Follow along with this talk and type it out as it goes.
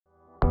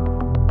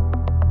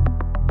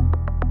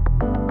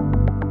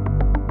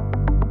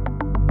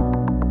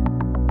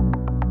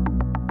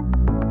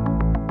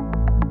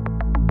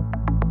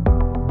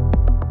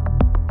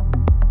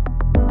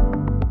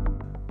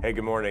Hey,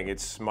 good morning.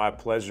 It's my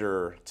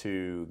pleasure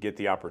to get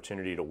the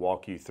opportunity to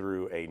walk you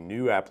through a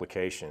new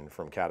application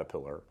from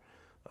Caterpillar.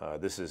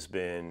 This has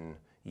been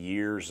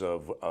years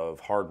of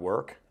hard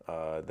work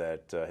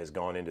that has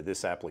gone into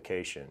this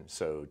application.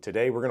 So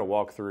today we're going to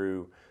walk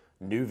through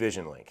new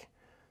VisionLink.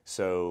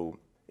 So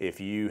if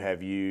you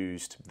have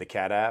used the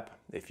CAT app,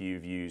 if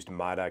you've used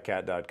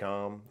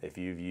my.cat.com, if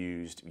you've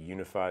used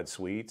Unified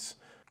Suites,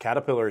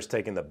 Caterpillar has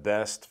taken the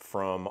best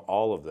from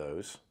all of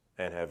those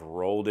and have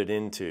rolled it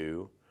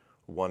into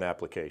one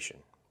application,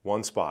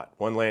 one spot,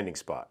 one landing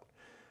spot.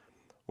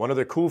 One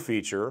other cool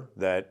feature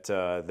that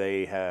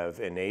they have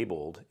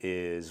enabled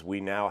is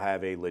we now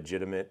have a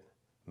legitimate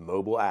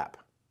mobile app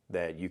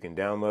that you can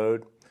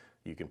download.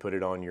 You can put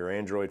it on your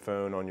Android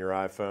phone, on your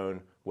iPhone,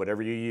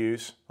 whatever you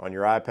use, on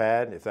your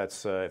iPad, if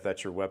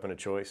that's your weapon of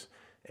choice,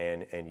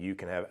 and you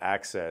can have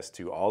access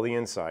to all the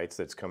insights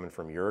that's coming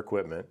from your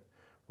equipment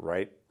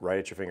right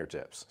at your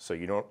fingertips. So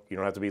you don't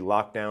have to be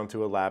locked down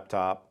to a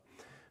laptop.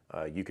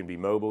 You can be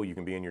mobile, you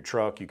can be in your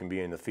truck, you can be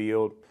in the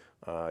field,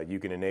 you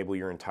can enable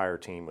your entire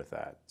team with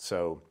that.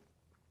 So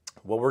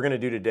what we're going to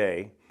do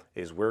today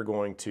is we're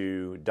going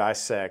to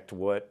dissect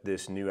what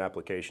this new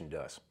application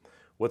does.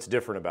 What's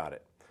different about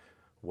it?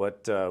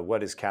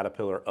 What is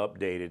Caterpillar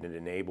updated and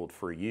enabled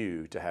for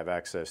you to have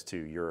access to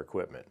your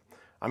equipment?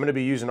 I'm going to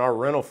be using our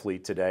rental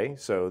fleet today.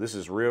 So this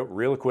is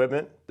real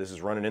equipment. This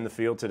is running in the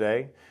field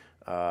today.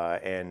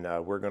 And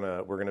we're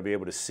gonna be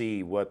able to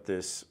see what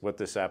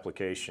this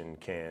application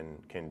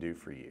can do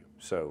for you.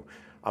 So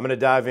I'm gonna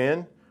dive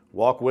in,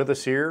 walk with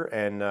us here,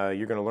 and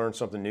you're gonna learn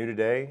something new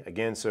today.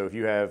 Again, so if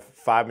you have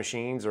 5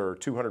 machines or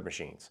 200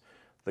 machines,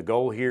 the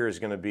goal here is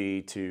gonna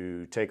be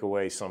to take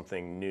away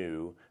something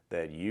new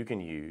that you can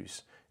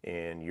use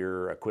in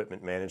your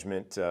equipment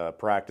management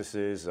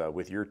practices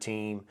with your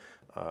team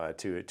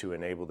to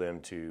enable them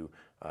to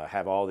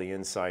have all the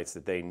insights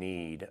that they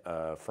need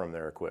from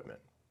their equipment.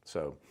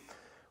 So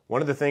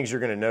one of the things you're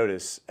going to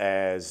notice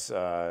as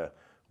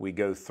we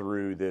go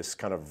through this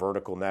kind of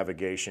vertical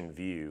navigation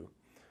view,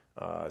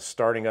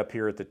 starting up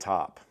here at the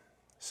top.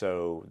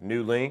 So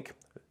new link,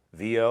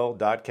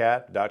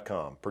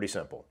 vl.cat.com, pretty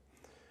simple.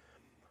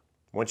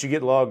 Once you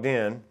get logged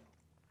in,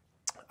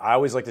 I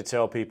always like to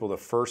tell people the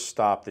first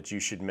stop that you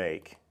should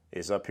make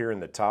is up here in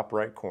the top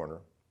right corner,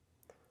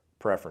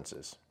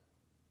 preferences.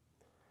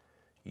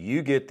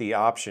 You get the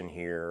option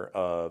here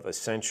of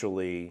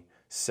essentially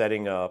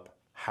setting up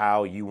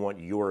how you want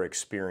your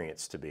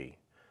experience to be.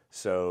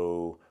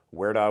 So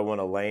where do I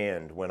want to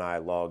land when I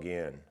log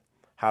in?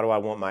 How do I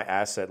want my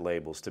asset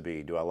labels to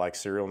be? Do I like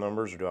serial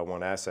numbers or do I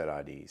want asset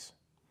IDs?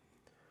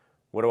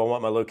 What do I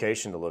want my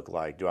location to look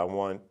like? Do I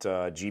want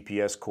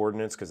GPS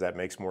coordinates because that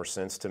makes more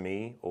sense to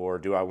me? Or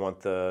do I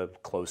want the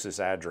closest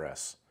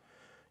address?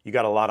 You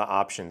got a lot of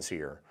options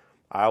here.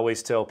 I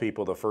always tell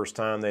people the first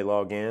time they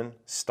log in,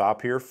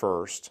 stop here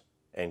first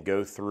and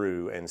go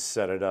through and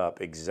set it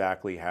up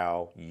exactly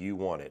how you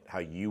want it, how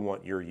you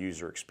want your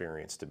user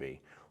experience to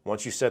be.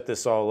 Once you set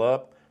this all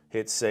up,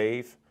 hit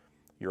save,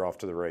 you're off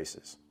to the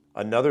races.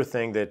 Another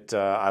thing that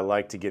I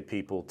like to get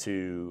people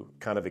to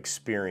kind of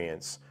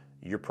experience,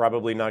 you're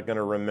probably not going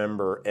to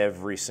remember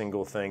every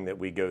single thing that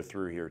we go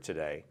through here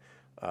today.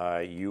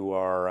 You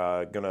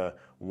are going to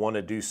want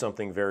to do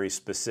something very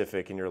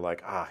specific and you're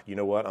like, you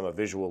know what, I'm a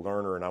visual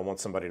learner and I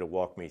want somebody to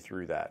walk me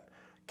through that.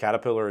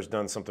 Caterpillar has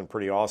done something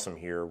pretty awesome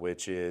here,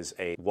 which is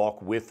a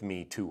walk with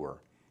me tour.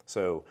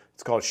 So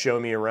it's called Show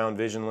Me Around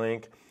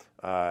VisionLink.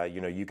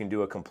 You can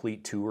do a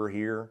complete tour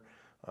here.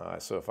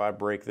 So if I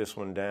break this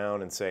one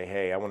down and say,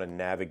 hey, I want to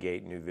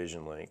navigate new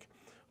VisionLink,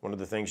 one of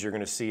the things you're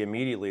going to see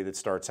immediately that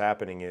starts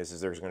happening is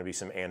there's going to be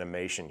some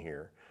animation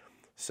here.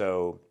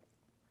 So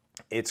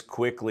it's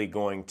quickly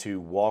going to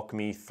walk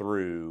me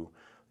through,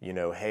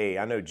 hey,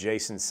 I know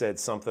Jason said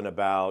something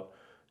about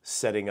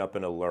setting up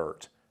an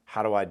alert.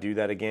 How do I do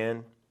that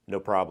again? No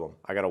problem.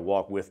 I got a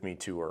walk with me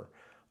tour.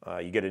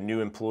 You get a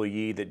new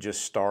employee that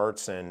just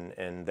starts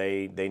and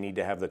they need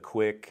to have the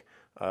quick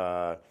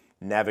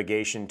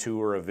navigation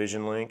tour of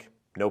VisionLink.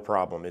 No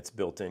problem. It's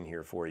built in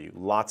here for you.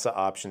 Lots of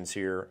options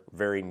here.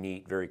 Very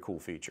neat, very cool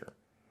feature.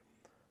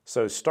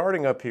 So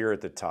starting up here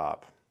at the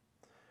top,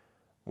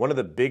 one of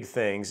the big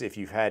things, if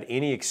you've had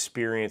any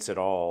experience at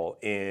all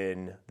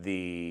in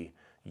the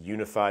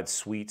Unified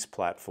Suites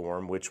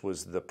platform, which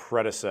was the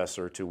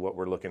predecessor to what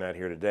we're looking at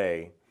here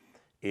today,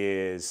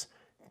 is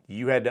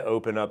you had to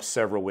open up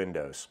several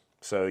windows.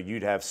 So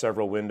you'd have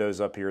several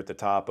windows up here at the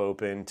top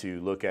open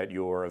to look at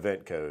your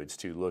event codes,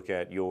 to look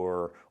at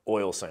your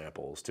oil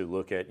samples, to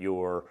look at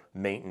your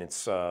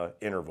maintenance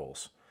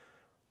intervals.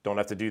 Don't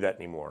have to do that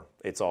anymore.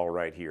 It's all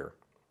right here.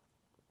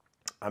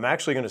 I'm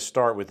actually going to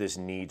start with this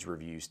Needs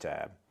Reviews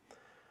tab.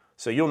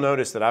 So you'll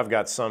notice that I've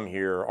got some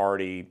here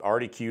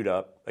already queued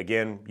up.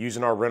 Again,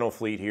 using our rental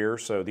fleet here,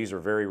 so these are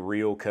very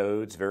real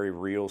codes, very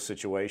real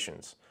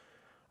situations.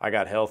 I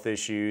got health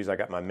issues, I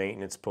got my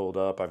maintenance pulled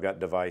up, I've got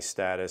device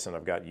status, and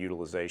I've got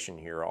utilization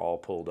here all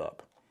pulled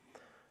up.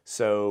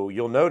 So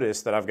you'll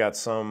notice that I've got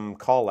some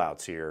call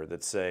outs here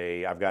that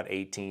say I've got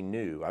 18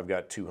 new, I've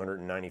got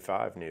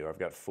 295 new, I've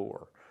got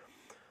 4.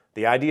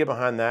 The idea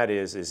behind that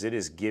is it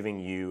is giving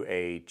you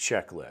a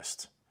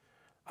checklist.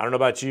 I don't know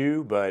about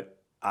you, but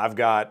I've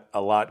got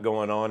a lot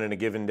going on in a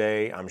given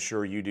day. I'm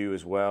sure you do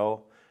as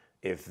well.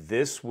 If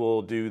this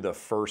will do the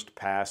first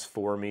pass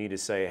for me to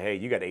say, hey,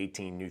 you got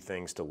 18 new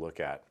things to look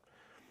at.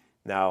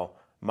 Now,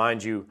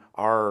 mind you,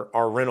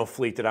 our rental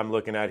fleet that I'm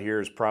looking at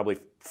here is probably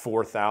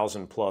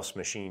 4,000 plus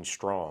machines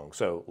strong.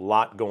 So a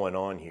lot going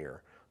on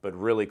here. But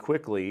really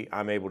quickly,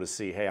 I'm able to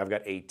see, hey, I've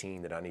got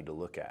 18 that I need to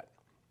look at.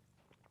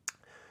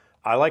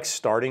 I like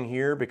starting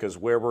here because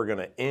where we're going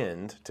to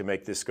end to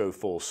make this go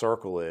full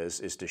circle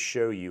is to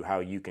show you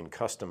how you can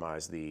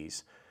customize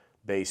these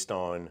based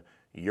on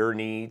your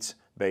needs,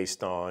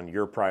 based on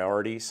your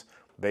priorities,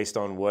 based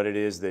on what it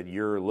is that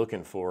you're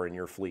looking for in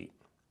your fleet.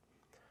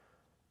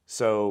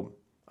 So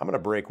I'm going to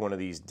break one of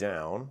these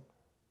down.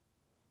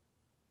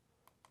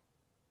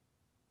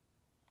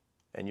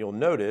 And you'll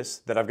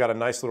notice that I've got a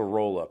nice little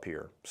roll up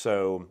here.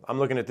 So I'm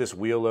looking at this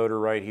wheel loader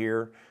right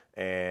here,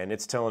 and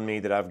it's telling me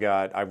that I've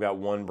got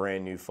one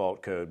brand new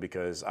fault code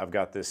because I've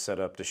got this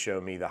set up to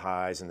show me the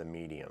highs and the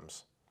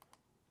mediums.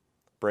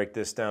 Break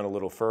this down a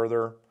little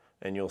further,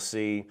 and you'll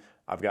see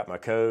I've got my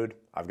code,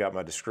 I've got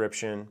my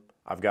description,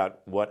 I've got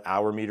what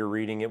hour meter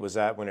reading it was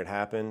at when it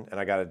happened, and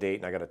I got a date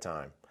and I got a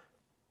time.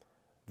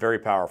 Very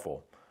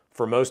powerful.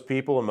 For most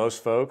people and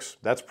most folks,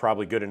 that's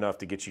probably good enough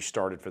to get you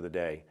started for the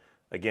day.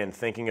 Again,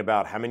 thinking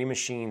about how many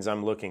machines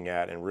I'm looking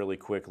at, and really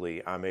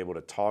quickly I'm able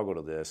to toggle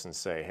to this and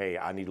say, hey,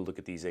 I need to look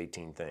at these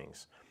 18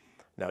 things.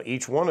 Now,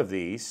 each one of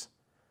these,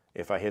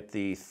 if I hit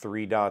the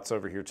 3 dots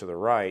over here to the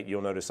right,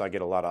 you'll notice I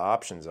get a lot of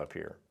options up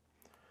here.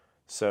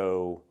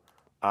 So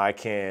I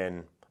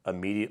can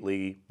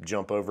immediately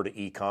jump over to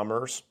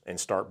e-commerce and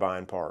start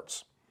buying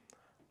parts.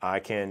 I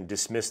can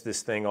dismiss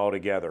this thing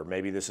altogether.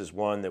 Maybe this is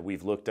one that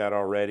we've looked at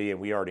already and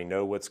we already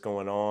know what's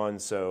going on.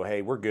 So,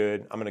 hey, we're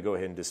good. I'm going to go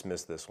ahead and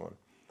dismiss this one.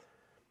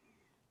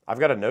 I've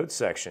got a notes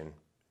section,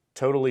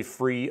 totally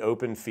free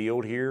open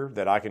field here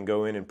that I can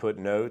go in and put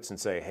notes and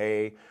say,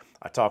 hey,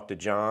 I talked to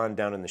John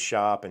down in the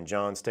shop and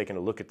John's taking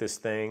a look at this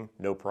thing,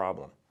 no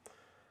problem.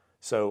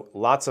 So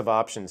lots of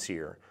options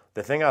here.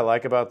 The thing I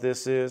like about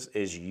this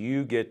is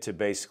you get to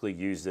basically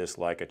use this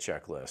like a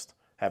checklist.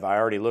 Have I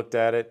already looked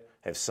at it?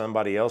 Have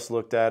somebody else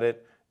looked at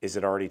it? Is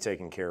it already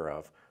taken care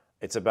of?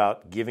 It's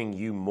about giving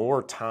you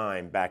more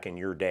time back in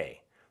your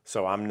day.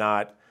 So I'm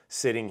not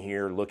sitting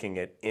here looking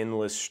at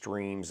endless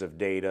streams of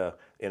data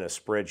in a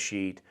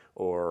spreadsheet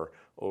or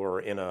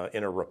in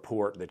a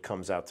report that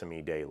comes out to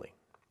me daily.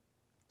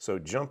 So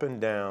jumping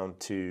down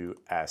to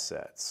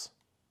assets.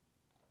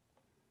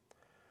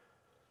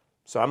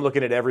 So I'm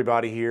looking at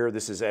everybody here.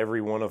 This is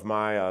every one of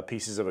my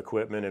pieces of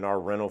equipment in our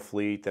rental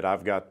fleet that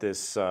I've got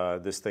this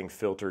thing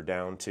filtered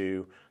down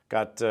to.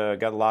 Got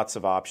lots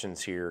of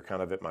options here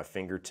kind of at my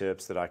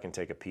fingertips that I can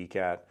take a peek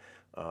at.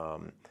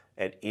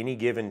 At any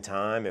given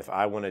time, if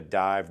I want to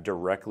dive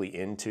directly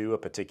into a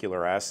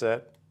particular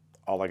asset,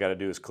 all I got to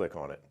do is click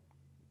on it.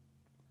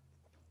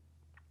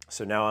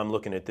 So now I'm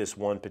looking at this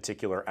one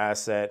particular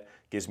asset,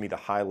 gives me the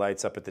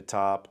highlights up at the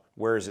top.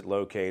 Where is it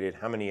located?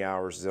 How many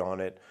hours is it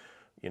on it?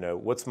 You know,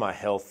 what's my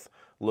health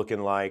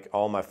looking like?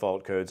 All my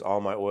fault codes,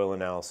 all my oil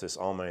analysis,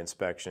 all my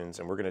inspections,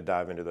 and we're going to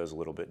dive into those a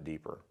little bit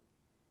deeper.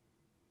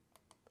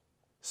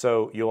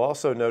 So you'll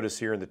also notice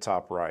here in the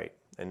top right,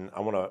 and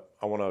I want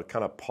to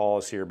kind of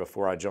pause here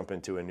before I jump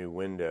into a new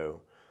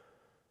window.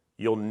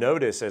 You'll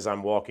notice as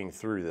I'm walking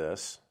through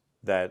this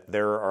that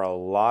there are a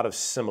lot of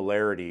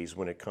similarities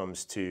when it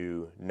comes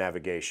to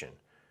navigation,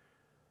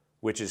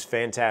 which is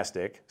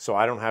fantastic. So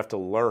I don't have to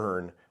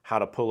learn how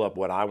to pull up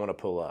what I want to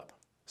pull up.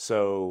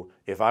 So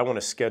if I want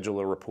to schedule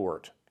a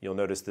report, you'll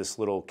notice this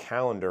little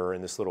calendar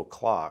and this little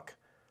clock,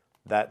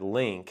 that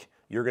link,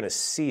 you're going to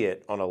see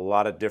it on a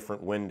lot of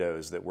different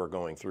windows that we're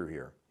going through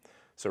here.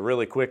 So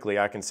really quickly,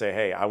 I can say,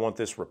 hey, I want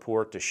this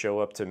report to show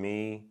up to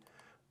me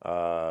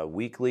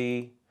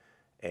weekly,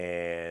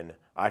 and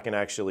I can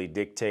actually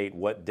dictate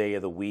what day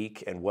of the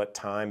week and what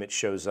time it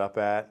shows up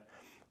at.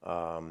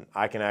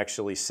 I can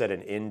actually set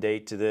an end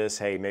date to this.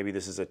 Hey, maybe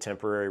this is a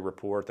temporary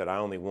report that I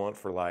only want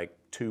for like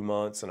 2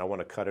 months and I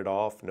want to cut it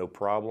off, no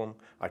problem.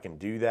 I can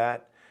do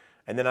that.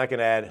 And then I can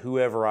add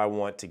whoever I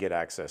want to get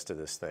access to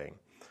this thing.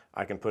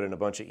 I can put in a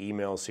bunch of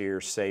emails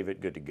here, save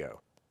it, good to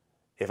go.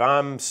 If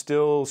I'm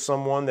still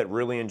someone that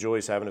really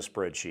enjoys having a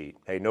spreadsheet,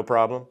 hey, no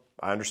problem.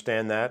 I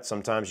understand that.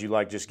 Sometimes you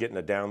like just getting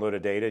a download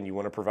of data and you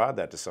want to provide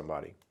that to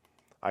somebody.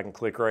 I can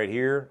click right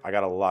here. I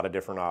got a lot of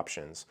different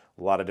options,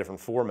 a lot of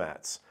different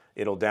formats.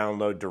 It'll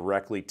download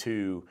directly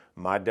to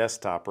my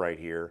desktop right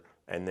here,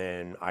 and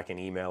then I can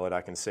email it,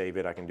 I can save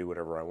it, I can do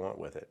whatever I want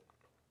with it.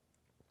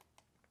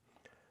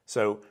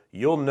 So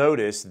you'll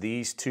notice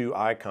these two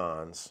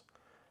icons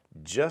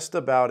just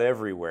about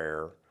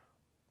everywhere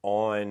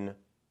on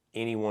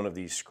any one of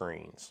these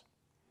screens.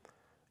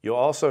 You'll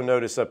also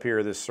notice up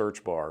here this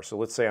search bar. So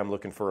let's say I'm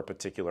looking for a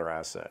particular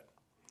asset.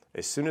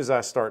 As soon as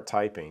I start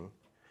typing,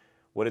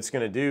 what it's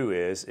going to do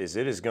is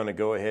it is going to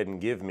go ahead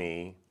and give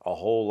me a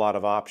whole lot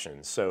of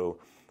options. So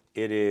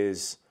it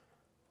is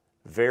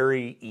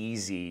Very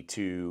easy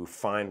to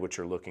find what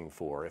you're looking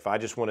for. If I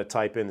just want to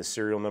type in the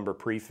serial number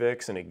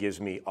prefix and it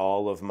gives me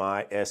all of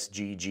my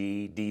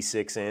SGG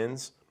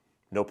D6Ns,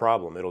 no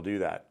problem, it'll do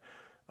that.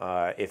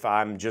 If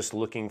I'm just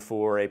looking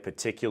for a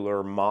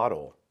particular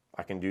model,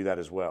 I can do that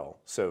as well.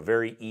 So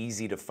very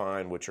easy to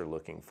find what you're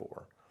looking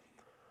for.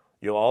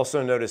 You'll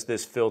also notice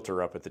this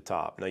filter up at the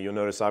top. Now you'll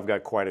notice I've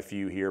got quite a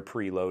few here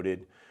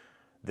preloaded.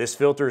 This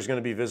filter is going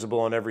to be visible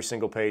on every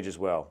single page as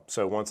well.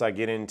 So once I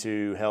get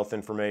into health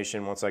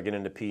information, once I get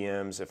into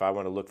PMs, if I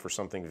want to look for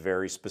something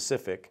very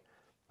specific,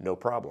 no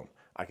problem.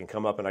 I can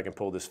come up and I can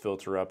pull this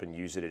filter up and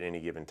use it at any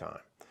given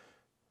time.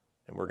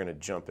 And we're going to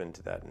jump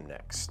into that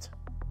next.